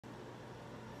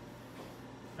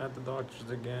At the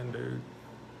doctors again, dude.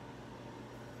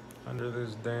 Under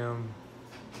this damn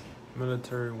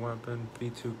military weapon,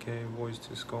 P2K, voice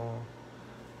to skull.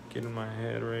 Getting my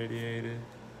head radiated.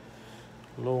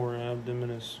 Lower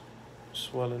abdomen is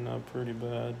swelling up pretty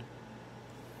bad.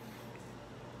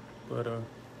 But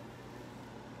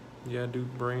yeah,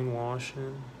 dude,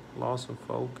 brainwashing, loss of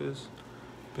focus.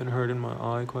 Been hurting my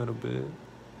eye quite a bit.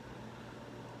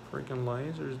 Freaking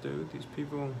lasers, dude. These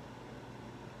people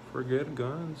forget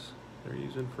guns. They're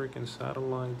using freaking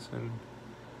satellites and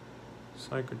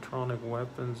psychotronic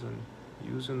weapons and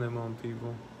using them on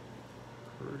people.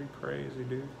 Pretty crazy,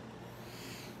 dude.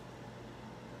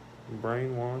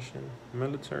 Brainwashing,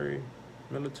 military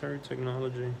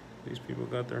technology. These people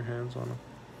got their hands on them.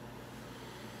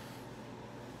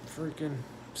 Freaking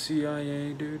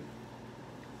CIA, dude.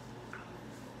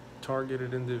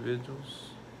 Targeted individuals.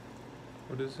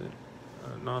 What is it?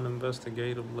 A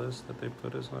non-investigative list that they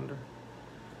put us under.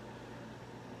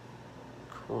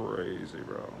 Crazy,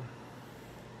 bro.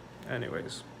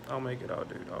 Anyways, I'll make it out,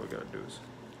 dude. All we gotta do is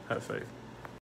have faith.